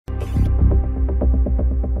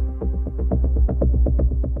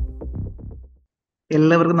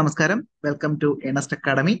എല്ലാവർക്കും നമസ്കാരം. Welcome to Ernest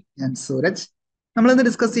academy. ഞാൻ സൂരജ്. നമ്മളിന്ന്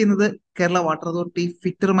ഡിസ്കസ് ചെയ്യുന്നത് കേരള വാട്ടർ അതോറിറ്റി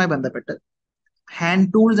ഫിറ്ററുമായി ബന്ധപ്പെട്ട് hand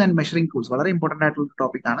tools and measuring tools വളരെ ഇമ്പോർട്ടന്റ് ആയിട്ടുള്ള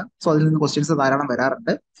ടോപ്പിക് ആണ്. സോ അതിൽ നിന്ന് ക്വസ്റ്റ്യൻസ് ധാരാളം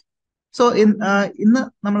വരാറുണ്ട്. സോ ഇന്ന്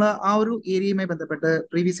നമ്മൾ ആ ഒരു ഏരിയയുമായി ബന്ധപ്പെട്ട്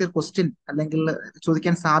പ്രീവിയസ് ഇയർ ക്വസ്റ്റ്യൻ അല്ലെങ്കിൽ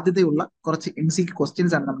ചോദിക്കാൻ സാധ്യതയുള്ള കുറച്ച് MCQ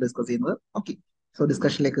ക്വസ്റ്റ്യൻസ് ആണ് നമ്മൾ ഡിസ്കസ് ചെയ്യുന്നത്. ഓക്കെ, സോ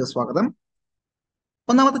ഡിസ്കഷനിലേക്ക് സ്വാഗതം.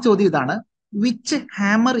 ഒന്നാമത്തെ ചോദ്യം ഇതാണ്: which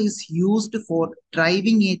hammer is used for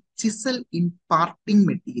driving A chisel in parting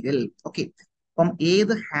material? Okay, അപ്പം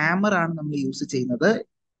ഏത് ഹാമർ ആണ് നമ്മൾ യൂസ് ചെയ്യുന്നത്?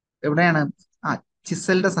 എവിടെയാണ്?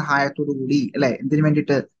 ചിസലിന്റെ സഹായത്തോടു കൂടി അല്ലെ, എന്തിനു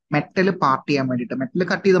വേണ്ടിയിട്ട്? മെറ്റൽ പാർട്ട് ചെയ്യാൻ വേണ്ടിയിട്ട്, മെറ്റൽ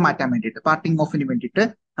കട്ട് ചെയ്ത് മാറ്റാൻ വേണ്ടിയിട്ട്, പാർട്ടിംഗ് ഓഫിന് വേണ്ടിയിട്ട്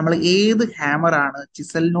നമ്മൾ ഏത് ഹാമർ ആണ്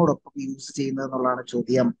ചിസലിനോടൊപ്പം യൂസ് ചെയ്യുന്നത് എന്നുള്ളതാണ്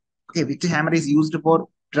ചോദ്യം. Okay, which hammer is used for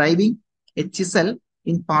driving A chisel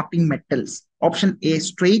in parting metals? Option A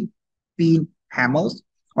straight peen hammers,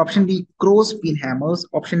 option B cross peen hammers,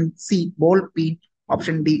 option C ball peen,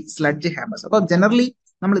 option D sludge hammers. അപ്പോൾ generally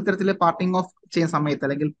നമ്മൾ ഇത്തരത്തിൽ parting of ചെയ്യുന്ന സമയത്ത്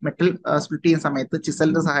അല്ലെങ്കിൽ metal split ചെയ്യുന്ന സമയത്ത്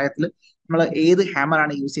ചിസലിന്റെ സഹായത്തിൽ നമ്മൾ ഏത് ഹാമർ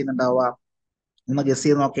ആണ് യൂസ് ചെയ്യുന്നുണ്ടാവുക? ഒന്ന് ഗസ്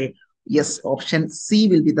ചെയ്ത് നോക്കേ. Yes, option C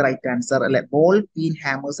will be the right answer അല്ലെ. ബോൾ പീൻ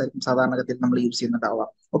ഹാമേഴ്സ് ആയിരിക്കും സാധാരണഗതിയിൽ നമ്മൾ use ചെയ്യുന്നുണ്ടാവുക.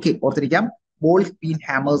 Okay, ഓർത്തിരിക്കാം, ball peen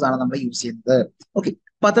hammers ആണ് നമ്മൾ യൂസ് ചെയ്യുന്നത്. ഓക്കെ,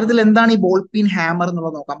 അപ്പൊ അത്തരത്തിൽ എന്താണ് ഈ ബോൾ പീൻ ഹാമർ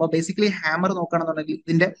എന്നുള്ളത് നോക്കാം. അപ്പൊ ബേസിക്കലി ഹാമർ നോക്കുകയാണെന്നുണ്ടെങ്കിൽ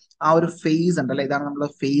ഇതിന്റെ ആ ഒരു ഫേസ് ഉണ്ട് അല്ലെ, ഇതാണ് നമ്മുടെ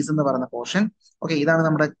ഫേസ് എന്ന് പറയുന്ന പോർഷൻ. ഓക്കെ, ഇതാണ്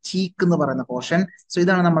നമ്മുടെ ചീക്ക് എന്ന് പറയുന്ന പോർഷൻ. സോ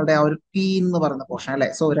ഇതാണ് നമ്മുടെ ആ ഒരു പീൻ എന്ന് പറയുന്ന പോർഷൻ അല്ലെ.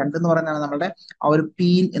 സോ രണ്ടെന്ന് പറയുന്നതാണ് നമ്മുടെ ആ ഒരു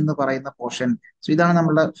പീൻ എന്ന് പറയുന്ന പോർഷൻ. സോ ഇതാണ്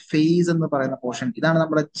നമ്മുടെ ഫേസ് എന്ന് പറയുന്ന പോർഷൻ, ഇതാണ്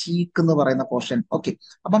നമ്മുടെ ചീക്ക് എന്ന് പറയുന്ന പോർഷൻ. ഓക്കെ,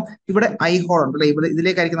 അപ്പം ഇവിടെ ഐ ഹോൾ ഉണ്ട് അല്ലെ, ഇവിടെ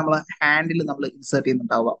ഇതിലേക്കായിരിക്കും നമ്മൾ ഹാൻഡിൽ നമ്മൾ ഇൻസേർട്ട്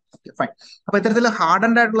ചെയ്യുന്നുണ്ടാവുക. Okay, fine. അപ്പൊ ഇത്തരത്തിൽ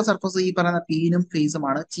ഹാർഡൻഡ് ആയിട്ടുള്ള സർഫസ് ഈ പറയുന്ന പീനും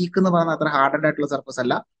ഫേസുമാണ്. ചീക്ക് എന്ന് പറയുന്ന അത്ര ഹാർഡൻഡ് ആയിട്ടുള്ള സർഫസ് അല്ല.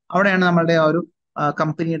 അവിടെയാണ് നമ്മുടെ ആ ഒരു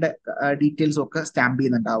കമ്പനിയുടെ ഡീറ്റെയിൽസും ഒക്കെ സ്റ്റാമ്പ്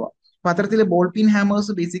ചെയ്യുന്നുണ്ടാവുക. അപ്പൊ അത്തരത്തിൽ ബോൾ പീൻ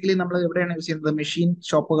ഹാമേഴ്സ് ബേസിക്കലി നമ്മൾ എവിടെയാണ് യൂസ് ചെയ്യുന്നത്? മെഷീൻ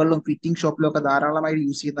ഷോപ്പുകളിലും ഫിറ്റിംഗ് ഷോപ്പിലും ഒക്കെ ധാരാളമായിട്ട്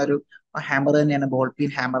യൂസ് ചെയ്യുന്ന ഒരു ഹാമർ തന്നെയാണ് ബോൾ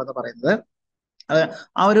പീൻ ഹാമർ എന്ന് പറയുന്നത്.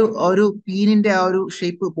 ആ ഒരു പീനിന്റെ ആ ഒരു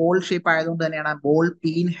ഷേപ്പ് ബോൾ ഷേപ്പ് ആയതുകൊണ്ട് തന്നെയാണ് ബോൾ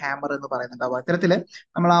പീൻ ഹാമർ എന്ന് പറയുന്നത്. അപ്പൊ അത്തരത്തില്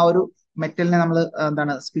നമ്മൾ ആ ഒരു മെറ്റലിനെ നമ്മൾ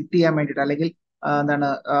എന്താണ് സ്പ്ലിറ്റ് ചെയ്യാൻ വേണ്ടിയിട്ട് അല്ലെങ്കിൽ എന്താണ്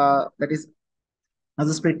ദാറ്റ് ഈസ്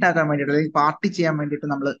അത് സ്പ്ലിറ്റ് ആക്കാൻ വേണ്ടിയിട്ട് അല്ലെങ്കിൽ പാർട്ടി ചെയ്യാൻ വേണ്ടിയിട്ട്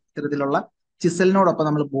നമ്മൾ ഇത്തരത്തിലുള്ള ചിസലിനോടൊപ്പം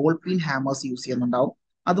നമ്മൾ ബോൾ പീൻ ഹാമേഴ്സ് യൂസ് ചെയ്യുന്നുണ്ടാവും.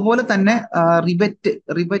 അതുപോലെ തന്നെ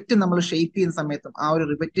റിവറ്റ് നമ്മൾ ഷേപ്പ് ചെയ്യുന്ന സമയത്തും ആ ഒരു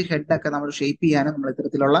റിവറ്റ് ഹെഡ് ഒക്കെ നമ്മൾ ഷേപ്പ് ചെയ്യാനും നമ്മൾ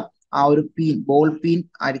ഇത്തരത്തിലുള്ള ആ ഒരു പീൻ ബോൾ പീൻ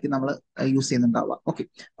ആയിരിക്കും നമ്മൾ യൂസ് ചെയ്യുന്നുണ്ടാവുക. ഓക്കെ,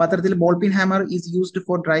 അപ്പൊ അത്തരത്തിൽ ball peen hammer is used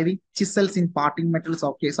for driving chisels in parting metals.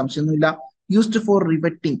 Okay, സംശയമൊന്നുമില്ല. യൂസ്ഡ് ഫോർ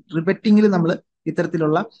റിവറ്റിംഗിൽ നമ്മൾ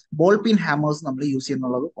ഇത്തരത്തിലുള്ള ബോൾ പീൻ ഹാമേഴ്സ് നമ്മൾ യൂസ്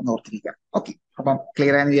ചെയ്യുന്നുള്ളത് ഒന്ന് ഓർത്തിരിക്കാം. ഓക്കെ, അപ്പം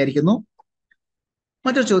ക്ലിയർ ആയെന്ന് വിചാരിക്കുന്നു.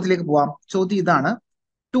 മറ്റൊരു ചോദ്യത്തിലേക്ക് പോവാം. ചോദ്യം ഇതാണ്: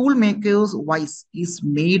 tool makers vice is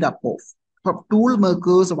made up of. അപ്പൊ ടൂൾ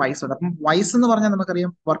മേക്കേഴ്സ് വൈസ് ഉണ്ട്. അപ്പം വൈസ് എന്ന് പറഞ്ഞാൽ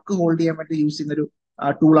നമുക്കറിയാം വർക്ക് ഹോൾഡ് ചെയ്യാൻ വേണ്ടി യൂസ് ചെയ്യുന്ന ഒരു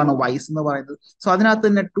ടൂളാണ് വൈസ് എന്ന് പറയുന്നത്. സോ അതിനകത്ത്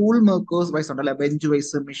തന്നെ ടൂൾ മേക്കേഴ്സ് വൈസ് ഉണ്ട് അല്ലെ. Bench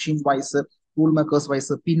vice, machine vice, tool makers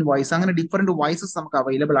vice, പിൻ വൈസ്, അങ്ങനെ ഡിഫറെന്റ് വൈസസ് നമുക്ക്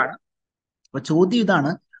അവൈലബിൾ ആണ്. അപ്പൊ ചോദ്യം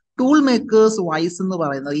ഇതാണ്: ടൂൾ മേക്കേഴ്സ് വൈസ് എന്ന്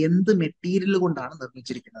പറയുന്നത് എന്ത് മെറ്റീരിയൽ കൊണ്ടാണ്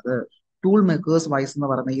നിർമ്മിച്ചിരിക്കുന്നത്? ടൂൾ മേക്കേഴ്സ് വൈസ് എന്ന്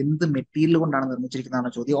പറയുന്നത് എന്ത് മെറ്റീരിയൽ കൊണ്ടാണ് നിർമ്മിച്ചിരിക്കുന്നതാണ്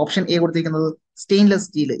ചോദ്യം. ഓപ്ഷൻ എ കൊടുത്തിരിക്കുന്നത് stainless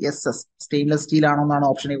steel, S stainless steel ആണോ എന്നാണ്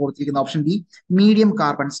ഓപ്ഷൻ എ കൊടുത്തിരിക്കുന്നത്. Option B medium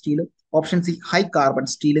carbon steel, option C high carbon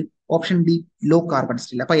steel, option D law carbon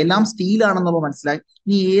steel. അപ്പൊ എല്ലാം സ്റ്റീൽ ആണെന്നുള്ളത് മനസ്സിലായി.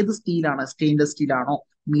 ഇനി ഏത് സ്റ്റീലാണ്? സ്റ്റെയിൻലെസ് സ്റ്റീൽ ആണോ,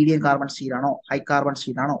 മീഡിയം കാർബൺ സ്റ്റീൽ ആണോ, ഹൈ കാർബൺ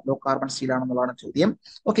സ്റ്റീൽ ആണോ, ലോ കാർബൺ സ്റ്റീൽ ആണോ എന്നുള്ളതാണ് ചോദ്യം.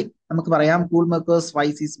 ഓക്കെ, നമുക്ക് പറയാം tool makers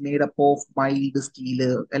vice is made up of mild steel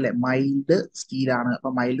അല്ലെ. മൈൽഡ് സ്റ്റീൽ ആണ്.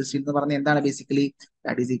 അപ്പൊ മൈൽഡ് സ്റ്റീൽ എന്ന് പറഞ്ഞാൽ എന്താണ്? Basically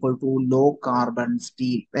that is equal to law carbon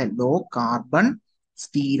steel. Law carbon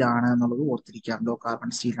steel ആണ് എന്നുള്ളത് ഓർത്തിരിക്കാം. ലോ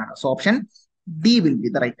കാർബൺ സ്റ്റീൽ ആണ്. So option D will be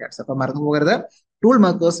the right answer. അപ്പൊ മറന്നു പോകരുത്, ടൂൾ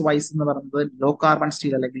മേക്കേഴ്സ് വൈസ് എന്ന് പറയുന്നത് ലോ കാർബൺ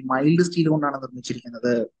സ്റ്റീൽ അല്ലെങ്കിൽ മൈൽഡ് സ്റ്റീൽ കൊണ്ടാണ്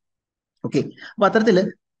നിർമ്മിച്ചിരിക്കുന്നത്. ഓക്കെ, അപ്പൊ അത്തരത്തില്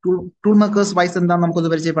ടൂൾ മേക്കേഴ്സ് വൈസ് എന്താണെന്ന്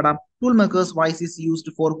നമുക്കൊന്ന് പരിചയപ്പെടാം. Tool makers vice is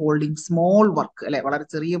used for holding small work അല്ലെ. വളരെ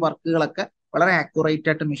ചെറിയ വർക്കുകളൊക്കെ വളരെ ആക്യുറേറ്റ്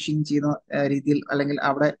ആയിട്ട് മെഷീൻ ചെയ്യുന്ന രീതിയിൽ അല്ലെങ്കിൽ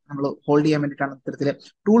അവിടെ നമ്മൾ ഹോൾഡ് ചെയ്യാൻ വേണ്ടിയിട്ടാണ് ഇത്തരത്തില്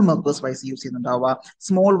tool makers vice use ചെയ്യുന്നുണ്ടാവുക.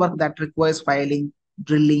 Small work that requires filing,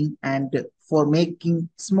 drilling and for making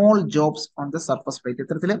small jobs on the surface plate.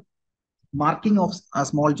 ഇത്തരത്തില് marking of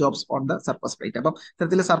small jobs on the surface plate. അപ്പം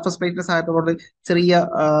ഇത്തരത്തിൽ സർഫസ് പ്ലേറ്റിന്റെ സഹായത്തോടെ ചെറിയ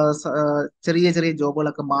ചെറിയ ചെറിയ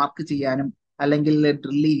ജോബുകളൊക്കെ മാർക്ക് ചെയ്യാനും അല്ലെങ്കിൽ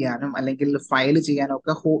ഡ്രിൽ ചെയ്യാനും അല്ലെങ്കിൽ ഫയൽ ചെയ്യാനും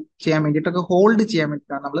ഒക്കെ ചെയ്യാൻ വേണ്ടിയിട്ടൊക്കെ ഹോൾഡ് ചെയ്യാൻ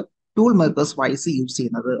വേണ്ടിയിട്ടാണ് നമ്മൾ ടൂൾ മേക്കേഴ്സ് വൈസ് യൂസ്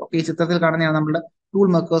ചെയ്യുന്നത്. ഓക്കെ, ഈ ചിത്രത്തിൽ കാണുന്നതാണ് നമ്മുടെ ടൂൾ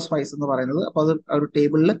മേക്കേഴ്സ് വൈസ് എന്ന് പറയുന്നത്. അപ്പൊ അത് ഒരു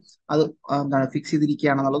ടേബിളിൽ അത് എന്താണ് ഫിക്സ്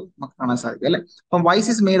ചെയ്തിരിക്കുകയാണെന്നുള്ളത് നമുക്ക് കാണാൻ സാധിക്കും അല്ലെ. അപ്പം vice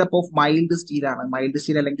is made up of mild steel ആണ്. മൈൽഡ്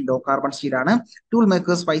സ്റ്റീൽ അല്ലെങ്കിൽ ലോ കാർബൺ സ്റ്റീൽ ആണ്. Tool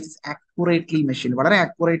makers vice is accurately machine, വളരെ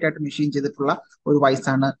ആക്യുറേറ്റ് ആയിട്ട് മെഷീൻ ചെയ്തിട്ടുള്ള ഒരു വൈസ്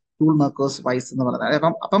ആണ് ടൂൾ മേക്കേഴ്സ് വൈസ് എന്ന്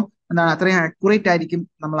പറയുന്നത്. അപ്പം എന്താണ് അത്രയും ആക്യുറേറ്റ് ആയിരിക്കും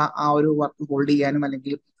നമ്മൾ ആ ഒരു വർക്ക് ഹോൾഡ് ചെയ്യാനും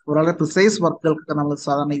അല്ലെങ്കിൽ വളരെ പ്രിസൈസ് വർക്കുകൾക്കൊക്കെ നമ്മൾ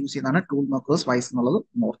സാധാരണ യൂസ് ചെയ്യുന്നതാണ് ടൂൾ മേക്കേഴ്സ് വൈസ് എന്നുള്ളത്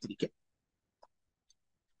ഓർത്തിരിക്കുക.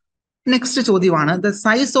 നെക്സ്റ്റ് ചോദ്യമാണ് the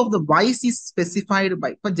size of the vice is specified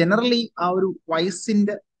by. ഇപ്പൊ ജനറലി ആ ഒരു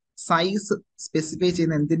വൈസിന്റെ സൈസ് സ്പെസിഫൈ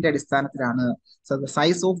ചെയ്യുന്ന എന്തിന്റെ അടിസ്ഥാനത്തിലാണ്? So the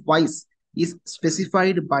size of vice is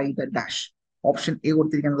specified by the dash. Option A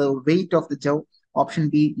കൊടുത്തിരിക്കുന്നത് weight of the Joe, option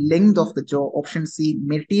B length of the Joe, option C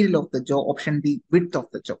material of the Joe, option D width of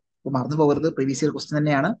the ജോ. അപ്പൊ മറന്നു പോകരുത്, previous year question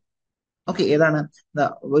തന്നെയാണ്. Okay, ഏതാണ്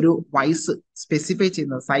ഒരു vice specify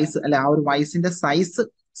ചെയ്യുന്നത്, size അല്ലെ ആ ഒരു വൈസിന്റെ സൈസ്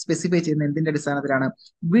സ്പെസിഫൈ ചെയ്യുന്ന എന്തിന്റെ അടിസ്ഥാനത്തിലാണ്?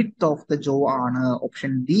 വിഡ്ത്ത് ഓഫ് ദ ജോ ആണ്.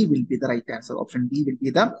 Option D will be the right answer. Option D will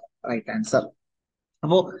be the right answer.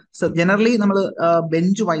 അപ്പോ ജനറലി നമ്മൾ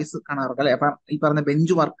ബെഞ്ച് വൈസ് കാണാറുണ്ട് അല്ലെ. അപ്പൊ ഈ പറഞ്ഞ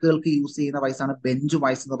ബെഞ്ച് വർക്കുകൾക്ക് യൂസ് ചെയ്യുന്ന വൈസാണ് ബെഞ്ച്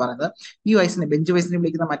വൈസ് എന്ന് പറയുന്നത്. ഈ വൈസിനെ ബെഞ്ച് വൈസിനെ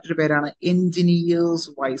വിളിക്കുന്ന മറ്റൊരു പേരാണ് എഞ്ചിനീയേഴ്സ്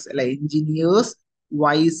വൈസ് അല്ലെ. എഞ്ചിനീയേഴ്സ്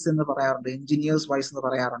വൈസ് എന്ന് പറയാറുണ്ട്. എഞ്ചിനീയേഴ്സ് വൈസ് എന്ന്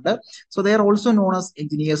പറയാറുണ്ട്. So they are also known as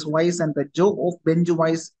engineers wise and the Joe of bench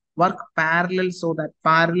vice work parallel, so that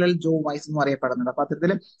parallel Joe vice എന്ന് അറിയപ്പെടുന്നുണ്ട്. അപ്പൊ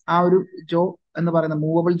അത്തരത്തിൽ ആ ഒരു ജോ എന്ന് പറയുന്ന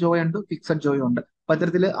മൂവബിൾ ജോ ഉണ്ട്, ഫിക്സഡ് ജോ ഉണ്ട്. അപ്പൊ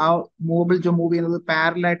അത്തരത്തിൽ ആ മൂവബിൾ ജോ മൂവ് ചെയ്യുന്നത്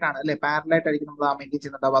പാരലൽ ആയിട്ടാണ് അല്ലെ, പാരലൽ ആയിട്ടായിരിക്കും നമ്മൾ ആ മെയിൻറ്റെയിൻ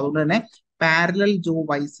ചെയ്യുന്നുണ്ടാവും. അതുകൊണ്ട് തന്നെ പാരലൽ ജോ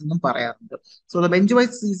വൈസ് എന്നും പറയാറുണ്ട്. So the bench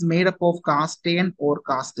vice is made up of caste iron or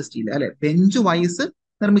cast steel അല്ലെ. ബെഞ്ച് വൈസ്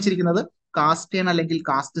നിർമ്മിച്ചിരിക്കുന്നത് കാസ്റ്റ് അയൺ അല്ലെങ്കിൽ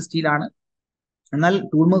കാസ്റ്റ് സ്റ്റീൽ ആണ്. എന്നാൽ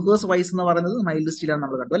ടൂൾ മേക്കേഴ്സ് വൈസ് എന്ന് പറയുന്നത് മൈൽഡ് സ്റ്റീൽ ആണ്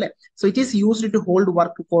നമ്മൾ കണ്ടു അല്ലെ. So it is used to hold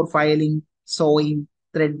work for filing, sowing,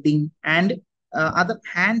 threading and other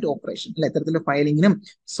hand operation അല്ലെ. ഇത്തരത്തിൽ ഫയലിങ്ങിനും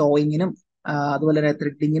സോയിങ്ങിനും അതുപോലെ തന്നെ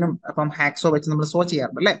ത്രെഡിങ്ങിനും അപ്പം ഹാക്സോ വെച്ച് നമ്മൾ സോ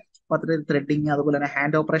ചെയ്യാറുണ്ട് അല്ലെ. അപ്പൊ അത്തരത്തിൽ ത്രെഡിങ് അതുപോലെ തന്നെ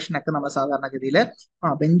ഹാൻഡ് ഓപ്പറേഷൻ ഒക്കെ നമ്മൾ സാധാരണഗതിയിൽ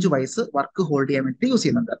ബെഞ്ച് വൈസ് വർക്ക് ഹോൾഡ് ചെയ്യാൻ വേണ്ടി യൂസ്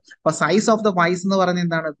ചെയ്യുന്നുണ്ട്. അപ്പൊ സൈസ് ഓഫ് ദ വൈസ് എന്ന് പറയുന്നത്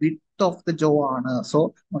എന്താണ്? വിഡ്ത്ത് ഓഫ് ദ ജോ ആണ്. സോ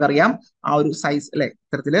നമുക്കറിയാം ആ ഒരു സൈസ് അല്ലെ,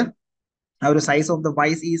 ഇത്തരത്തില് ആ ഒരു size of the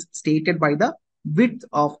vice is stated by the width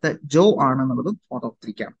of the Joe ആണെന്നുള്ളതും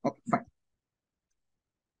ഓർത്തിരിക്കാം. Okay, fine.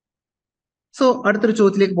 So അടുത്തൊരു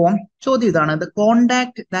ചോദ്യത്തിലേക്ക് പോകാം. ചോദ്യം ഇതാണ്: the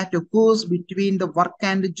contact that occurs between the work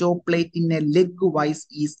and Joe plate in A leg vice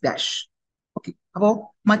is dash. Okay, അപ്പോ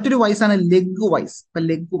മറ്റൊരു വൈസാണ് leg vice. അപ്പൊ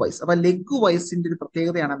leg vice, അപ്പൊ leg വൈസിന്റെ ഒരു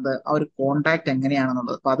പ്രത്യേകതയാണ് എന്ത്? ആ ഒരു കോണ്ടാക്ട്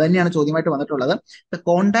എങ്ങനെയാണെന്നുള്ളത്. അപ്പൊ അത് തന്നെയാണ് ചോദ്യമായിട്ട് വന്നിട്ടുള്ളത്. The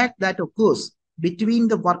contact that occurs between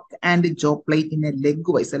the work and Joe plate in A leg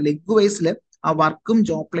vice. Leg വൈസിൽ ആ വർക്കും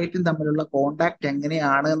ജോ പ്ലേറ്റും തമ്മിലുള്ള കോണ്ടാക്ട്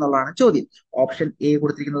എങ്ങനെയാണ് എന്നുള്ളതാണ് ചോദ്യം. ഓപ്ഷൻ എ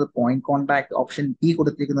കൊടുത്തിരിക്കുന്നത് പോയിന്റ് കോണ്ടാക്ട്, ഓപ്ഷൻ ബി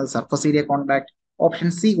കൊടുത്തിരിക്കുന്നത് surface area contact, option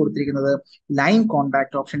C കൊടുത്തിരിക്കുന്നത് ലൈൻ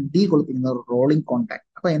കോണ്ടാക്ട്, ഓപ്ഷൻ ഡി കൊടുത്തിരിക്കുന്നത് റോളിംഗ് കോണ്ടാക്ട്.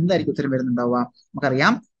 അപ്പൊ എന്തായിരിക്കും ഉത്തരം വരുന്നുണ്ടാവുക?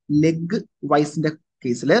 നമുക്കറിയാം ലെഗ് വൈസിന്റെ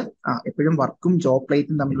കേസിൽ എപ്പോഴും വർക്കും ജോ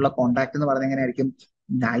പ്ലേറ്റും തമ്മിലുള്ള കോണ്ടാക്ട് എന്ന് പറയുന്നത് എങ്ങനെയായിരിക്കും?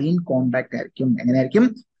 ലൈൻ കോണ്ടാക്ട് ആയിരിക്കും. എങ്ങനെയായിരിക്കും?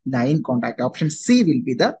 Line contact. Option C will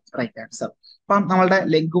be the right answer. അപ്പം നമ്മളുടെ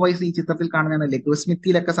ലെഗ് വൈസ് ഈ ചിത്രത്തിൽ കാണുന്നതാണ്. ലെഗ്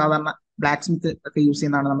സ്മിത്തിയിലൊക്കെ സാധാരണ ബ്ലാക്ക് സ്മിത്ത് ഒക്കെ യൂസ്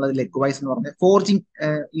ചെയ്യുന്നതാണ് നമ്മൾ ലെഗ് വൈസ് എന്ന് പറഞ്ഞത്.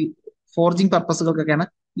 Forging പർപ്പസുകൾക്കൊക്കെയാണ്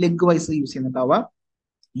leg vice use ചെയ്യുന്നുണ്ടാവുക.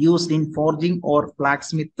 Used in forging or black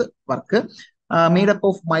Smith work. Made up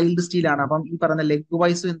of mild steel ആണ്. അപ്പം ഈ പറയുന്ന ലെഗ്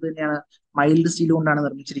വൈസും എന്ത് തന്നെയാണ്? മൈൽഡ് സ്റ്റീൽ കൊണ്ടാണ്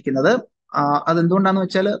നിർമ്മിച്ചിരിക്കുന്നത്. അതെന്തുകൊണ്ടാന്ന്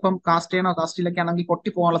വെച്ചാൽ ഇപ്പം കാസ്റ്റ് ചെയ്യണോ കാസ്റ്റ് സ്റ്റീലൊക്കെ ആണെങ്കിൽ പൊട്ടി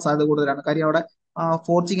പോകാനുള്ള സാധ്യത കൂടുതലാണ്. കാര്യം അവിടെ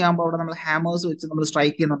ഫോർജിങ് ആകുമ്പോൾ അവിടെ നമ്മൾ ഹാമേഴ്സ് വെച്ച് നമ്മൾ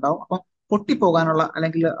സ്ട്രൈക്ക് ചെയ്യുന്നുണ്ടാവും. അപ്പം പൊട്ടിപ്പോകാനുള്ള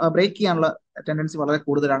അല്ലെങ്കിൽ ബ്രേക്ക് ചെയ്യാനുള്ള ടെൻഡൻസി വളരെ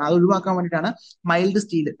കൂടുതലാണ്. അത് ഒഴിവാക്കാൻ വേണ്ടിയിട്ടാണ് മൈൽഡ്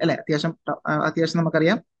സ്റ്റീൽ അല്ലെ, അത്യാവശ്യം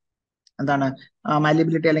നമുക്കറിയാം എന്താണ്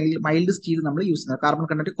മാലിബിലിറ്റി അല്ലെങ്കിൽ മൈൽഡ് സ്റ്റീൽ നമ്മൾ യൂസ് ചെയ്യുന്നത്. കാർബൺ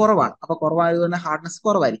കണ്ടന്റ് കുറവാണ്. അപ്പൊ കുറവായതുകൊണ്ട് തന്നെ ഹാർഡ്നെസ്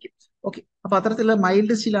കുറവായിരിക്കും. ഓക്കെ, അപ്പൊ അത്തരത്തിലുള്ള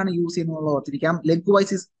മൈൽഡ് സ്റ്റീൽ ആണ് യൂസ് ചെയ്യുന്നത് ഓർത്തിരിക്കാം. Leg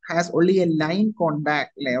vice has only A line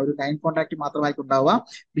contact അല്ലെ, ഒരു ലൈൻ കോണ്ടാക്ട് മാത്രമായിരിക്കും ഉണ്ടാവുക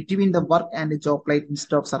between the work and Joe plate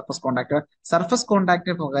instead of surface contact. Surface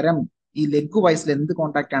കോണ്ടാക്ടിന് പകരം ഈ ലെഗ് വൈസിൽ എന്ത്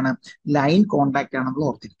കോണ്ടാക്ട് ആണ്? ലൈൻ കോണ്ടാക്ട് ആണെന്ന്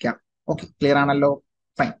ഓർത്തിരിക്കാം. ഓക്കെ, ക്ലിയർ ആണല്ലോ?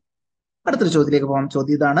 ഫൈൻ. അടുത്തൊരു ചോദ്യത്തിലേക്ക് പോകാം.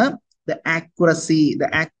 ചോദ്യം ഇതാണ്: the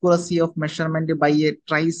accuracy of measurement by a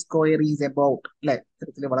tri-square is about അല്ലെ.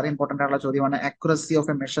 ഇത്തരത്തിൽ വളരെ ഇമ്പോർട്ടന്റ് ആയിട്ടുള്ള ചോദ്യമാണ്. accuracy of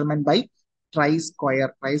a measurement by tri-square.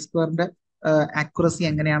 ട്രൈസ്ക്വയറിന്റെ accuracy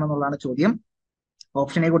എങ്ങനെയാണെന്നുള്ളതാണ് ചോദ്യം.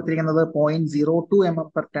 ഓപ്ഷൻ എ കൊടുത്തിരിക്കുന്നത് 0.02 mm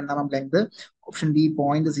per 10 mm length, option B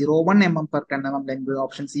 0.01 mm per 10 mm length,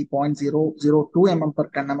 option C 0.002 mm per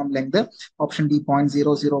 10 mm length, option D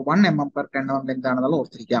 0.001 mm per 10 mm length ആണെന്നുള്ള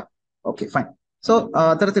ഓർത്തിരിക്കാം. Okay, fine. So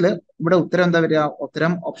അത്തരത്തില് ഇവിടെ ഉത്തരം എന്താ വരിക?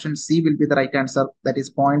 ഉത്തരം option C will be the right answer. That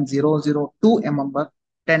is 0.002 mm per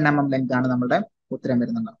 10 mm length ആണ് നമ്മുടെ ഉത്തരം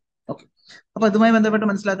വരുന്നത്. ഓക്കെ, അപ്പൊ ഇതുമായി ബന്ധപ്പെട്ട്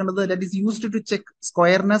മനസ്സിലാക്കേണ്ടത് that is used to check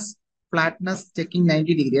squareness, flatness, checking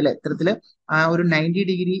 90 degree അല്ലെ. ഇത്തരത്തില് ആ ഒരു 90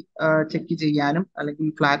 ഡിഗ്രി ചെക്ക് ചെയ്യാനും അല്ലെങ്കിൽ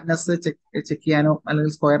ഫ്ലാറ്റ്നെസ് ചെക്ക് ചെയ്യാനോ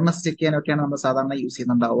അല്ലെങ്കിൽ സ്ക്വയർനെസ് ചെക്ക് ചെയ്യാനോ ഒക്കെയാണ് നമ്മൾ സാധാരണ യൂസ്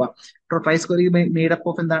ചെയ്യുന്നുണ്ടാവുക. ട്രൈസ്ക്വയർ മെയ്ഡ് അപ്പ്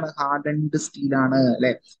ഓഫ് എന്താണ്? ഹാർഡൻഡ് സ്റ്റീൽ ആണ്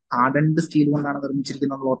അല്ലെ. ഹാർഡൻഡ് സ്റ്റീൽ കൊണ്ടാണ്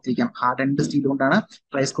നിർമ്മിച്ചിരിക്കുന്നത് ഓർത്തിരിക്കാം. ഹാർഡൻഡ് സ്റ്റീൽ കൊണ്ടാണ്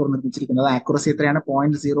ട്രൈസ്ക്വയർ നിർമ്മിച്ചിരിക്കുന്നത്. ആക്യുറസി എത്രയാണ്?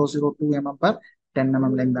 0.002 mm per 10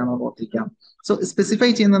 mm ലെങ്ത് ആണ് ഓർത്തിരിക്കാം. സോ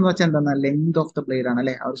സ്പെസിഫൈ ചെയ്യുന്നതെന്ന് വെച്ചാൽ എന്താണ്? ലെങ്ത് ഓഫ് ദ ബ്ലേഡ് ആണ്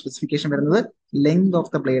അല്ലെ. ആ ഒരു സ്പെസിഫിക്കേഷൻ വരുന്നത് length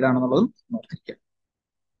of the blade ആണെന്നുള്ളതും ഓർത്തിരിക്കാം.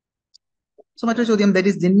 So മറ്റൊരു ചോദ്യം, that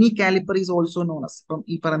is Jenny caliper is also known as. ഇപ്പം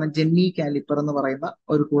ഈ പറയുന്ന ജെന്നി കാലിപ്പർ എന്ന് പറയുന്ന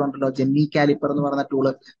ഒരു ടൂൾ ഉണ്ടല്ലോ, ജെന്നി കാലിപ്പർ എന്ന് പറയുന്ന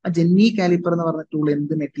ടൂള്, ആ ജെന്നി കാലിപ്പർ എന്ന് പറയുന്ന ടൂൾ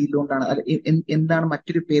എന്ത് മെറ്റീരിയൽ കൊണ്ടാണ്, എന്താണ്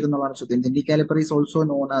മറ്റൊരു പേര് എന്നുള്ളതാണ് ചോദ്യം. Jenny caliper is also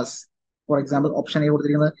known as. For example, option A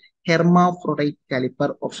കൊടുത്തിരിക്കുന്നത് hermaphrodite caliper,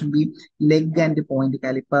 option B leg and point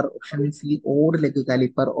caliper, option C odd leg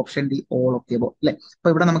caliper, option D all of the above. അല്ലെ, അപ്പൊ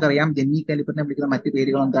ഇവിടെ നമുക്കറിയാം ജെന്നി കാലിപ്പറിനെ വിളിക്കുന്ന മറ്റു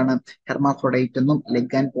പേരുകൾ എന്താണ്, ഹെർമാഫ്രോഡൈറ്റ് എന്നും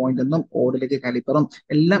ലെഗ് ആൻഡ് പോയിന്റ് എന്നും ഓഡ് ലെഗ് കാലിപ്പറും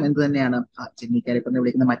എല്ലാം എന്ത് തന്നെയാണ്, ആ ജെന്നി കാലിപ്പറിനെ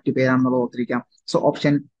വിളിക്കുന്ന മറ്റു പേരാണെന്നുള്ളത് ഓർത്തിരിക്കാം. So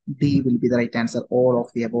option D will be the right answer, all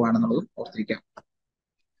of the above ആണെന്നുള്ളതും ഓർത്തിരിക്കാം.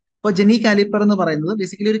 അപ്പോൾ ജെന്നി കാലിപ്പർ എന്ന് പറയുന്നത്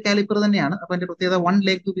ബേസിക്കലി ഒരു കാലിപ്പർ തന്നെയാണ്. അപ്പൊ അതിന്റെ പ്രത്യേകത one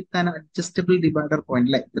leg with an adjustable divider point.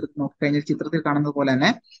 അല്ലെ, നോക്കിക്കഴിഞ്ഞാൽ ചിത്രത്തിൽ കാണുന്നത് പോലെ തന്നെ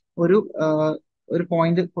ഒരു ഒരു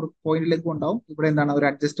പോയിന്റ് ലെഗ് ഉണ്ടാവും. ഇവിടെ എന്താണ് ഒരു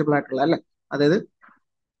അഡ്ജസ്റ്റബിൾ ആയിട്ടുള്ള, അല്ലെ, അതായത്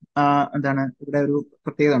എന്താണ് ഇവിടെ ഒരു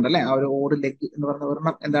പ്രത്യേകത ഉണ്ട്, അല്ലെ, ആ ഒരു ഓഡ് ലെഗ് എന്ന് പറയുന്ന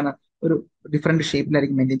ഒരെണ്ണം എന്താണ് ഒരു ഡിഫറെന്റ്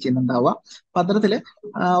ഷേപ്പിലായിരിക്കും മെയിൻറ്റെയിൻ ചെയ്യുന്നുണ്ടാവുക. അപ്പൊ അത്തരത്തില്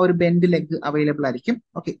ഒരു ബെൻഡ് ലെഗ് അവൈലബിൾ ആയിരിക്കും.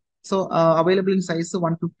 Okay, so available in size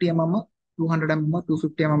 150 mm, 200 mm,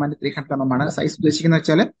 250 mm and 300 mm ആണ്. സൈസ് ഉദ്ദേശിക്കുന്നത്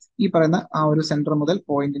വെച്ചാൽ ഈ പറയുന്ന ആ ഒരു സെന്റർ മുതൽ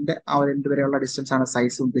പോയിന്റിന്റെ ആ ഒരു എൻഡ് വരെയുള്ള ഡിസ്റ്റൻസ് ആണ്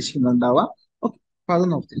സൈസ് ഉദ്ദേശിക്കുന്നത് ഉണ്ടാവുക. ഓക്കെ, അപ്പൊ അത്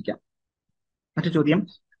നോക്കിയിരിക്കാം. മറ്റു ചോദ്യം,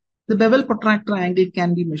 the bevel protractor angle can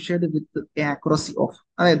be measured with accuracy of.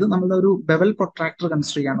 അതായത് നമ്മൾ ഒരു ബെവൽ പ്രൊട്രാക്ടർ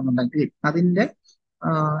കൺസിഡർ ചെയ്യുകയാണെന്നുണ്ടെങ്കിൽ അതിന്റെ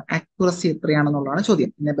ആക്യുറസി എത്രയാണെന്നുള്ളതാണ്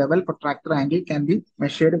ചോദ്യം. പിന്നെ bevel protractor angle can be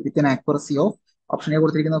measured with an accuracy of. Option A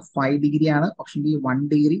കൊടുത്തിരിക്കുന്നത് 5 ഡിഗ്രി ആണ്, option B 1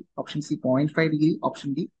 degree, option C 0.5 degree, option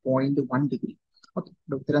D 0.1 degree. Okay,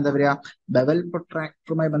 ഉത്തരം എന്താ വരിക, ബെവൽ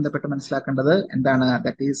പ്രൊട്രാക്ടറുമായി ബന്ധപ്പെട്ട് മനസ്സിലാക്കേണ്ടത് എന്താണ്,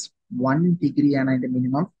 ദാറ്റ് ഈസ് 1 ഡിഗ്രി ആണ് അതിന്റെ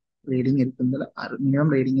മിനിമം റീഡിംഗ് എടുക്കുന്നത്. മിനിമം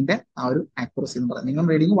റീഡിങ്ങിന്റെ ആ ഒരു ആക്യുറസി എന്ന് പറയുന്നത് മിനിമം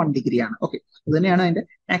റീഡിംഗ് 1 ഡിഗ്രി ആണ്. ഓക്കെ, ഇത് തന്നെയാണ് അതിന്റെ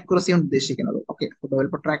ആക്യുറസി കൊണ്ട് ഉദ്ദേശിക്കുന്നത്. Okay, bevel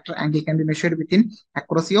protractor angle can be measured within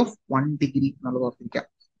accuracy of 1 degree എന്നുള്ളത് ഓർത്തിരിക്കാം.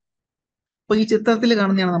 അപ്പൊ ഈ ചിത്രത്തിൽ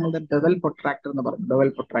കാണുന്നതാണ് നമ്മളുടെ ബെവൽ പ്രൊട്രാക്ടർ എന്ന് പറയുന്നത്,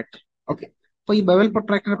 ബെവൽ പ്രൊട്രാക്ടർ. ഓക്കെ, അപ്പൊ ഈ ബെവൽ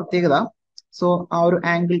പ്രൊട്രാക്ടറിന്റെ പ്രത്യേകത, സോ ആ ഒരു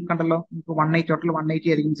ആംഗിൾ കണ്ടല്ലോ, നമുക്ക് 180, ടോട്ടൽ 180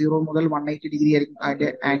 ആയിരിക്കും. 0 മുതൽ 180 ഡിഗ്രി ആയിരിക്കും അതിന്റെ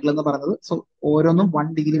ആംഗിൾ എന്ന് പറയുന്നത്. സോ ഓരോന്നും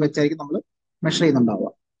 1 ഡിഗ്രി വെച്ചായിരിക്കും നമ്മൾ measure ചെയ്യുന്നുണ്ടാവുക.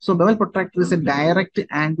 So bevel protractor is A direct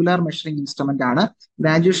angular measuring instrument ആണ്.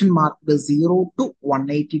 ഗ്രാജുവേഷൻ മാർക്ക് 0 to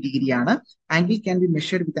 180 ഡിഗ്രി ആണ്. Angle can be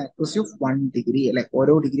measured with accuracy of 1 degree. അല്ലെ,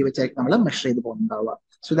 ഓരോ ഡിഗ്രി വെച്ചായിരിക്കും നമ്മൾ മെഷർ ചെയ്ത് പോകുന്നുണ്ടാവുക.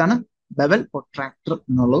 സോ ഇതാണ് ബെവൽ പ്രൊട്രാക്ടർ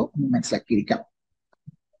എന്നുള്ളത് ഒന്ന് മനസ്സിലാക്കിയിരിക്കാം.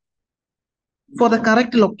 For the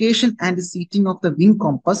correct location and seating of the wing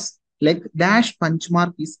compass, leg dash punch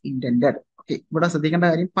mark is intended. Okay, ഇവിടെ ശ്രദ്ധിക്കേണ്ട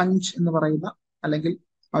കാര്യം പഞ്ച് എന്ന് പറയുന്ന അല്ലെങ്കിൽ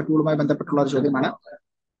ആ ടൂളുമായി ബന്ധപ്പെട്ടുള്ള ഒരു ചോദ്യമാണ്.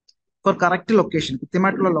 ഫോർ കറക്റ്റ് ലൊക്കേഷൻ,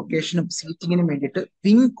 കൃത്യമായിട്ടുള്ള ലൊക്കേഷനും സീറ്റിങ്ങിനും വേണ്ടിയിട്ട്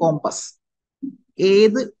വിങ് കോമ്പസ്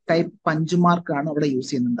ഏത് ടൈപ്പ് പഞ്ച് മാർക്കാണ് അവിടെ യൂസ്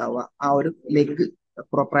ചെയ്യുന്നുണ്ടാവുക ആ ഒരു ലെഗ്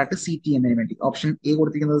പ്രോപ്പറായിട്ട് സീറ്റ് ചെയ്യുന്നതിന് വേണ്ടി. ഓപ്ഷൻ എ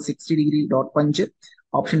കൊടുത്തിരിക്കുന്നത് 60 degree dot punch,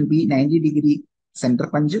 option B 90 degree centre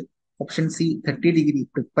punch, option C 30 degree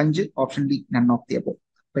prick punch, option D none of the above.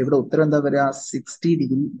 അപ്പൊ ഇവിടെ ഉത്തരം എന്താ വരിക, 60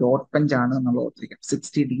 ഡിഗ്രി ഡോട്ട് പഞ്ച് ആണ് നമ്മൾ ഓർത്തിരിക്കാം.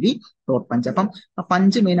 60 ഡിഗ്രി ഡോട്ട് പഞ്ച്. അപ്പം ആ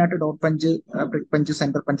പഞ്ച് മെയിൻ ആയിട്ട് dot punch, prick punch,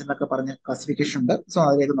 centre punch എന്നൊക്കെ പറഞ്ഞ ക്ലാസിഫിക്കേഷൻ ഉണ്ട്. സോ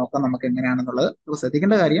അതിലേക്ക് നോക്കാം നമുക്ക് എങ്ങനെയാണെന്നുള്ളത്. അപ്പോൾ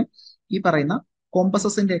ശ്രദ്ധിക്കേണ്ട കാര്യം, ഈ പറയുന്ന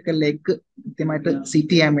കോമ്പസസിന്റെ ഒക്കെ ലെഗ് കൃത്യമായിട്ട്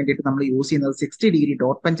സീറ്റ് ചെയ്യാൻ വേണ്ടിയിട്ട് നമ്മൾ യൂസ് ചെയ്യുന്നത് 60 ഡിഗ്രി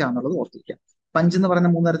ഡോട്ട് പഞ്ച് ആണെന്നുള്ളത് ഓർത്തിരിക്കാം. പഞ്ച് എന്ന്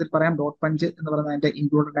പറയുന്ന 3 തരത്തിൽ പറയാം. ഡോട്ട് പഞ്ച് എന്ന് പറയുന്നത് അതിന്റെ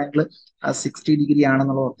ഇൻക്ലൂഡഡ് ആംഗിൾ 60 ഡിഗ്രി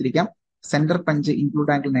ആണെന്നുള്ളത് ഓർത്തിരിക്കാം. Centre punch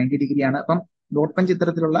include angle 90 degree ആണ്. അപ്പം ഡോട്ട് പഞ്ച്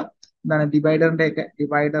ഇത്തരത്തിലുള്ള എന്താണ് ഡിവൈഡറിന്റെ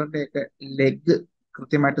ഒക്കെ ലെഗ്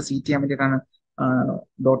കൃത്യമായിട്ട് സീറ്റ് ചെയ്യാൻ വേണ്ടിയിട്ടാണ്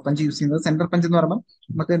ഡോട്ട് പഞ്ച് യൂസ് ചെയ്യുന്നത്. സെന്റർ പഞ്ച് എന്ന് പറയുമ്പോൾ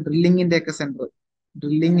നമുക്ക് ഡ്രില്ലിങ്ങിന്റെ ഒക്കെ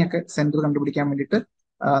സെന്റർ കണ്ടുപിടിക്കാൻ വേണ്ടിയിട്ട്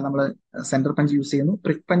നമ്മൾ സെന്റർ പഞ്ച് യൂസ് ചെയ്യുന്നു.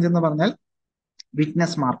 പ്രിക് പഞ്ച് എന്ന് പറഞ്ഞാൽ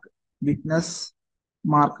വിറ്റ്നസ്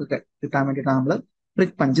മാർക്ക് ഒക്കെ കിട്ടാൻ വേണ്ടിയിട്ടാണ് നമ്മൾ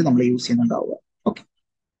പ്രിക് പഞ്ച് നമ്മൾ use ചെയ്യുന്നുണ്ടാവുക. Okay,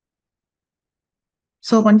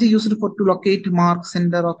 so punch used for to locate mark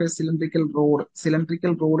centre of A cylindrical road.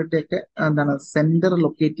 Cylindrical റോഡിന്റെ ഒക്കെ എന്താണ് സെന്റർ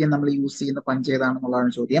ലൊക്കേറ്റ് ചെയ്യാൻ നമ്മൾ യൂസ് ചെയ്യുന്ന പഞ്ച്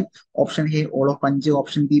ഏതാണെന്നുള്ളതാണ് ചോദ്യം. Option A all of punch,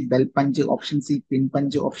 option B bell punch, option C pin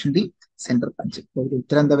punch, option D centre punch.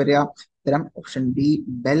 ഉത്തരം എന്താ വരിക, ഉത്തരം ഓപ്ഷൻ ബി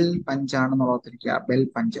ബെൽ പഞ്ച് ആണെന്നുള്ള ഓർത്തിരിക്കുക, ബെൽ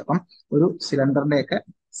പഞ്ച്. അപ്പം ഒരു സിലിണ്ടറിന്റെ ഒക്കെ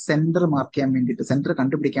സെന്റർ മാർക്ക് ചെയ്യാൻ വേണ്ടിയിട്ട്, സെന്റർ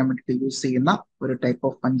കണ്ടുപിടിക്കാൻ വേണ്ടിയിട്ട് യൂസ് ചെയ്യുന്ന ഒരു ടൈപ്പ്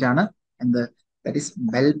ഓഫ് പഞ്ചാണ് എന്ത്, ദാറ്റ് ഈസ്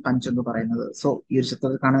ബെൽ പഞ്ച് എന്ന് പറയുന്നത്. സോ ഈ ഒരു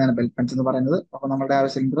ചിത്രത്തിൽ കാണുന്നതാണ് ബെൽ പഞ്ച് എന്ന് പറയുന്നത്. അപ്പൊ നമ്മുടെ ആ ഒരു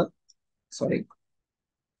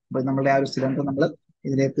സിലിണ്ടർ നമ്മൾ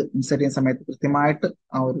ഇതിലേക്ക് ഇൻസേർട്ട് ചെയ്യുന്ന സമയത്ത് കൃത്യമായിട്ട്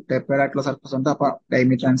ആ ഒരു ടേപ്പേർഡ് ആയിട്ടുള്ള സർഫസ് ഉണ്ട്. അപ്പൊ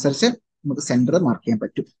ഡയമീറ്റർ അനുസരിച്ച് നമുക്ക് സെന്റർ മാർക്ക് ചെയ്യാൻ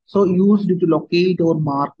പറ്റും. So used to locate or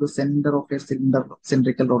mark centre of A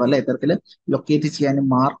cylindrical road. അല്ലെ, ഇത്തരത്തിൽ ലൊക്കേറ്റ് ചെയ്യാനും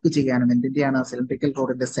മാർക്ക് ചെയ്യാനും എന്തിന്റെയാണ് സിലിണ്ടറിക്കൽ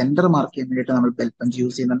റോഡിന്റെ സെന്റർ മാർക്ക് ചെയ്യാൻ വേണ്ടിയിട്ട് നമ്മൾ ബെൽ പഞ്ച്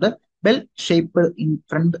യൂസ് ചെയ്യുന്നുണ്ട്. Bell shape in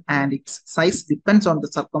front and it's size depends on the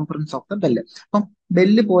circumference of the bell. അപ്പം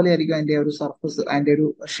ബെല്ല് പോലെ ആയിരിക്കും അതിന്റെ ഒരു സർഫസ്, അതിന്റെ ഒരു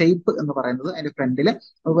ഷേപ്പ് എന്ന് പറയുന്നത് അതിന്റെ ഫ്രണ്ടില്.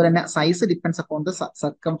 അതുപോലെ തന്നെ size depends upon the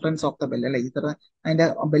circumference of the bell. അല്ലെ, ഇത്ര അതിന്റെ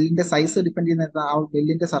ബെല്ലിന്റെ സൈസ് ഡിപ്പെൻഡ് ചെയ്യുന്നത് ആ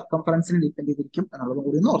ബെല്ലിന്റെ സർക്കംഫറൻസിന് ഡിപ്പെൻഡ് ചെയ്തിരിക്കും എന്നുള്ളത്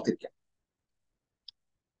കൂടി ഒന്ന് ഓർത്തിരിക്കാം.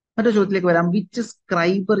 മറ്റൊരു ചോദ്യത്തിലേക്ക് വരാം. Which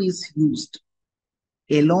scriber is used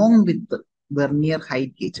along with vernier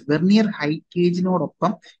height gauge? Vernier height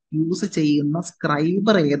ഗേജിനോടൊപ്പം use ചെയ്യുന്ന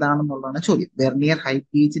സ്ക്രൈബർ ഏതാണെന്നുള്ളതാണ് ചോദ്യം. വെർനിയർ ഹൈറ്റ്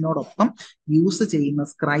ഗേജിനോടൊപ്പം യൂസ് ചെയ്യുന്ന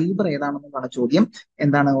സ്ക്രൈബർ ഏതാണെന്നുള്ളതാണ് ചോദ്യം.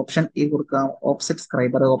 എന്താണ്? ഓപ്ഷൻ എ കൊടുക്കാം offset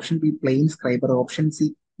scriber, option B plain scriber, option C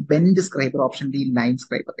bend scriber, option D line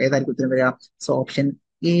scriber. ഏതായിരിക്കും ഉത്തരം വരിക? So option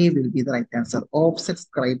A will be the right answer. Offset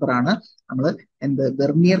scriber ആണ് നമ്മൾ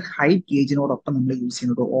വെർനിയർ ഹൈറ്റ് ഗേജിനോടൊപ്പം നമ്മൾ യൂസ്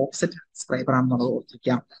ചെയ്യുന്നത്. ഓഫ്സെറ്റ് സ്ക്രൈബർ ആണെന്നുള്ളത്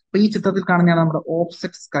ഓർത്തിരിക്കാം. അപ്പൊ ഈ ചിത്രത്തിൽ കാണുന്നതാണ് നമ്മുടെ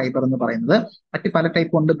ഓഫ്സെറ്റ് സ്ക്രൈബർ എന്ന് പറയുന്നത്. മറ്റ് പല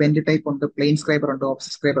ടൈപ്പ് ഉണ്ട്, ബെൻഡ് ടൈപ്പ് ഉണ്ട്, പ്ലെയിൻ സ്ക്രൈബർ ഉണ്ട്,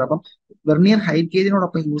 ഓഫ്സെറ്റ് സ്ക്രൈബർ. അപ്പം വെർനിയർ ഹൈറ്റ്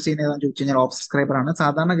ഗേജിനോടൊപ്പം യൂസ് ചെയ്യുന്ന ഏതാണെന്ന് ചോദിച്ചു കഴിഞ്ഞാൽ ഓഫ്സെറ്റ് സ്ക്രൈബർ ആണ്.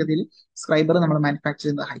 സാധാരണഗതിയിൽ സ്ക്രൈബർ നമ്മൾ മാനുഫാക്ചർ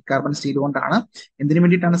ചെയ്യുന്നത് ഹൈ കാർബൺ സ്റ്റീൽ കൊണ്ടാണ്. എന്തിനു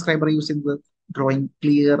വേണ്ടിയിട്ടാണ് സ്ക്രൈബർ യൂസ് ചെയ്യുന്നത്? Drawing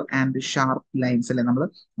clear and sharp lines അല്ലെ,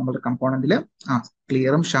 നമ്മുടെ കമ്പോണന്റിൽ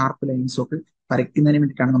ക്ലിയറും ഷാർപ്പ് ലൈൻസും ഒക്കെ വരയ്ക്കുന്നതിന്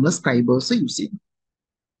വേണ്ടിയിട്ടാണ് നമ്മൾ സ്ക്രൈബേഴ്സ് യൂസ് ചെയ്യുന്നത്.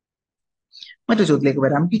 മറ്റൊരു ചോദ്യത്തിലേക്ക്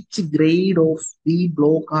വരാം. Which grade of V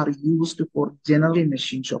block are used for general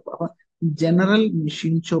machine shop? അപ്പൊ ജനറൽ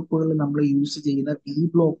മെഷീൻ ഷോപ്പുകളിൽ നമ്മൾ യൂസ് ചെയ്യുന്ന വി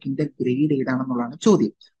ബ്ലോക്കിന്റെ ഗ്രേഡ് ഏതാണെന്നുള്ളതാണ്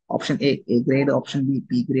ചോദ്യം. Option A grade, option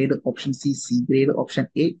B grade, option C grade, option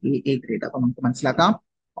A grade. അപ്പൊ നമുക്ക് മനസ്സിലാക്കാം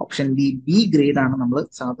ഓപ്ഷൻ ബി ഗ്രേഡ് ആണ് നമ്മൾ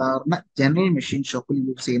സാധാരണ ജനറൽ മെഷീൻ ഷോപ്പിൽ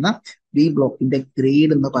യൂസ് ചെയ്യുന്ന വി ബ്ലോക്കിന്റെ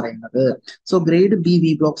ഗ്രേഡ് എന്ന് പറയുന്നത്. So grade B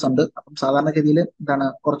V blocks ഉണ്ട്. അപ്പം സാധാരണഗതിയിൽ എന്താണ്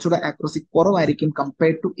കുറച്ചുകൂടെ ആക്യുറസി കുറവായിരിക്കും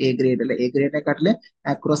കമ്പയർഡ് ടു എ ഗ്രേഡ് അല്ലെ. എ ഗ്രേഡിനെക്കാട്ടില്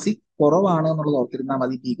ആക്യുറസി കുറവാണ് എന്നുള്ളത് ഓർത്തിരുന്നാൽ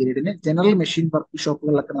മതി. ബി ഗ്രേഡിന് ജനറൽ മെഷീൻ വർക്ക്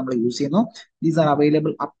ഷോപ്പുകളിലൊക്കെ നമ്മൾ യൂസ് ചെയ്യുന്നു. These are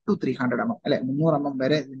available up to 300 mm അല്ലെ, 300 mm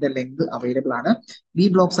വരെ ഇതിന്റെ ലെങ്ത് അവൈലബിൾ ആണ്. B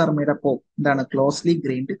blocks R made up of എന്താണ് ക്ലോസ്ലി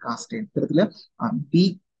ഗ്രൈൻഡ് കാസ്റ്റ് അയൺ. ഇത്തരത്തില് ബി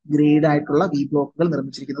ഗ്രേഡ് ആയിട്ടുള്ള വി ബ്ലോക്കുകൾ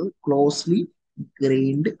നിർമ്മിച്ചിരിക്കുന്നത് ക്ലോസ്ലി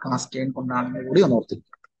ഗ്രൈൻഡ് കാസ്റ്റ് അയൺ കൊണ്ടാണെന്ന് കൂടി ഒന്ന്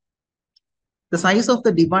ഓർത്തിരിക്കും. The size of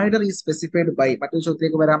the divider is specified by, മറ്റൊരു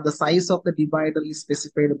ചോദ്യത്തിലേക്ക് വരാം. The size of the divider is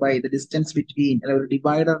specified by the distance between, അല്ലെ ഒരു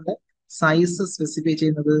ഡിവൈഡറിന്റെ സൈസ് സ്പെസിഫൈ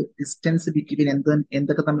ചെയ്യുന്നത് ഡിസ്റ്റൻസ് ബിറ്റ്വീൻ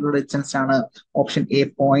എന്തൊക്കെ തമ്മിലുള്ള ഡിസ്റ്റൻസ് ആണ്? Option A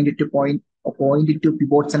point two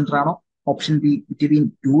pivot centre ആണോ? Option B between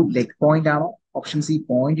two leg point ആണോ? Option C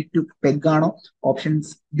point two peg ആണോ? Option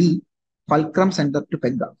D fulcrum centre to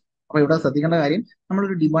peg ആണ്. അപ്പൊ ഇവിടെ ശ്രദ്ധിക്കേണ്ട കാര്യം,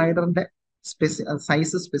 നമ്മളൊരു ഡിവൈഡറിന്റെ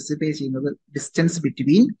സൈസ് സ്പെസിഫൈ ചെയ്യുന്നത് distance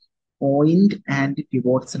between point and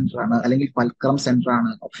pivot centre ആണ്, അല്ലെങ്കിൽ ഫൾക്രം സെന്റർ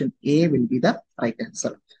ആണ്. Option A will be the right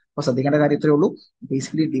answer. അപ്പൊ ശ്രദ്ധിക്കേണ്ട കാര്യത്തിലേ ഉള്ളൂ.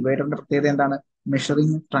 ബേസിക്കലി ഡിവൈഡറിന്റെ പ്രത്യേകത എന്താണ്?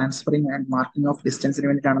 Measuring, transferring and marking of ഡിസ്റ്റൻസിന്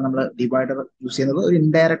വേണ്ടിയിട്ടാണ് നമ്മൾ ഡിവൈഡർ യൂസ് ചെയ്യുന്നത്. ഒരു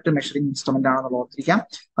ഇൻഡയറക്റ്റ് മെഷറിംഗ് ഇൻസ്ട്രുമെന്റ് ആണെന്ന് ഓർത്തിരിക്കാം.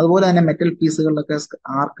 അതുപോലെ തന്നെ മെറ്റൽ പീസുകളിലൊക്കെ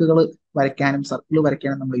ആർക്കുകൾ വരയ്ക്കാനും സർക്കിൾ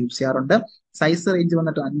വരയ്ക്കാനും നമ്മൾ യൂസ് ചെയ്യാറുണ്ട്. സൈസ് റേഞ്ച്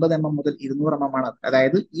വന്നിട്ട് 50 mm മുതൽ 200 mm ആണ്.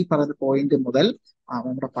 അതായത് ഈ പറയുന്ന പോയിന്റ് മുതൽ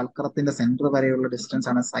നമ്മുടെ ഫൾക്രത്തിന്റെ സെന്റർ വരെയുള്ള ഡിസ്റ്റൻസ്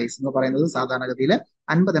ആണ് സൈസ് എന്ന് പറയുന്നത്. സാധാരണഗതിയിൽ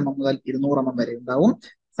 50 mm മുതൽ 200 mm വരെ ഉണ്ടാവും.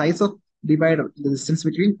 Size of divider distance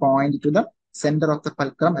between point two the centre of the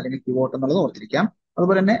fulcrum അല്ലെങ്കിൽ പിവോട്ട് എന്നുള്ളത് ഓർത്തിരിക്കാം.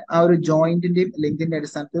 അതുപോലെ തന്നെ ആ ഒരു ജോയിന്റിന്റെയും ലെങ്തിന്റെ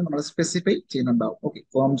അടിസ്ഥാനത്തിൽ നമ്മൾ സ്പെസിഫൈ ചെയ്യുന്നുണ്ടാവും. ഓക്കെ,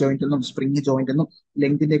 ഫോം ജോയിന്റ് എന്നും സ്പ്രിംഗ് ജോയിന്റ് എന്നും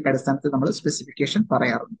ലെങ്തിന്റെ ഒക്കെ അടിസ്ഥാനത്തിൽ നമ്മൾ സ്പെസിഫിക്കേഷൻ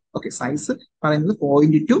പറയാറുണ്ട്. ഓക്കെ, സൈസ് പറയുന്നത്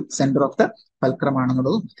point two centre of the fulcrum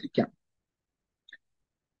ആണെന്നുള്ളത് ഓർത്തിരിക്കാം.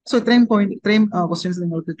 സോ ഇത്രയും ക്വസ്റ്റ്യൻസ്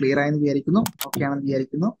നിങ്ങൾക്ക് ക്ലിയർ ആയെന്ന് വിചാരിക്കുന്നു, ഓക്കെ ആണെന്ന്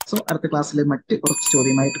വിചാരിക്കുന്നു. സോ അടുത്ത ക്ലാസ്സിൽ മറ്റ് കുറച്ച്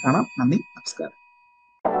ചോദ്യമായിട്ട് കാണാം. നന്ദി, നമസ്കാരം.